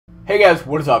Hey guys,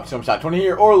 what is up? So I'm Shot20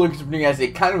 here, or looking for you guys a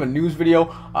kind of a news video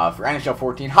for EASHL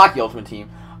 14 Hockey Ultimate Team.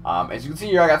 As you can see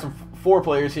here, I got some 4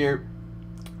 players here.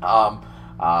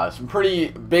 Some pretty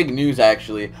big news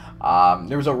actually.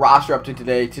 There was a roster update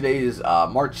today. Today is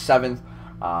March 7th.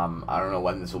 I don't know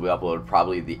when this will be uploaded,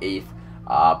 probably the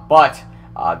 8th.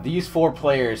 But these 4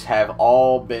 players have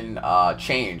all been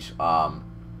changed.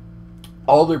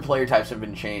 All their player types have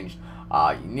been changed.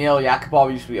 Neil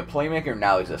Yakupov used to be a playmaker,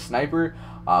 now he's a sniper.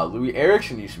 Louis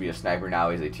Eriksson used to be a sniper, now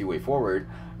he's a two-way forward.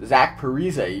 Zach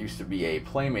Parise used to be a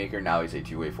playmaker, now he's a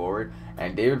two-way forward.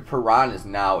 And David Perron is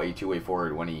now a two-way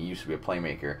forward when he used to be a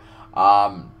playmaker.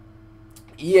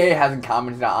 EA hasn't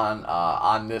commented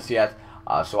on this yet,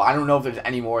 so I don't know if there's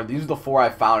any more. These are the 4 I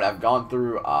found. I've gone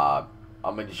through a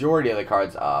majority of the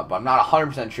cards, but I'm not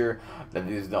 100% sure that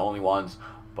these are the only ones.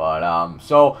 But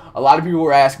so a lot of people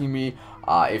were asking me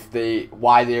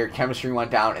why their chemistry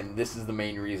went down, and this is the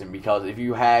main reason. Because if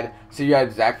you had, say you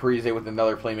had Zach Parise with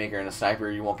another playmaker and a sniper,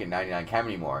 you won't get 99 chem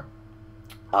anymore.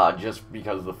 Just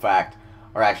because of the fact,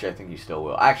 or actually I think you still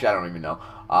will. Actually, I don't even know.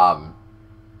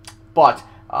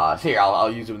 So here,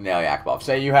 I'll use it with Nail Yakupov.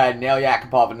 Say you had Nail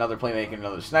Yakupov, another playmaker, and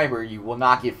another sniper, you will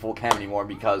not get full chem anymore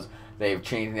because they've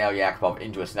changed Nail Yakupov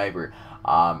into a sniper.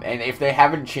 And if they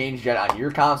haven't changed yet on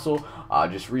your console,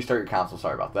 just restart your console.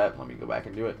 Sorry about that. Let me go back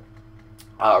and do it.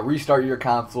 Restart your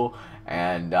console,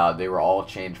 and they were all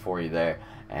changed for you there.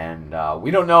 And we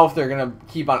don't know if they're going to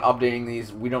keep on updating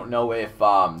these. We don't know if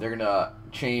they're going to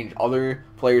change other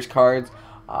players' cards,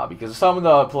 because some of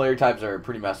the player types are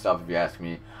pretty messed up if you ask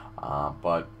me.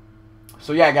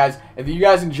 So yeah, guys, if you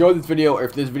guys enjoyed this video, or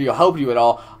if this video helped you at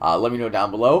all, let me know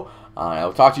down below. I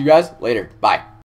will talk to you guys later. Bye.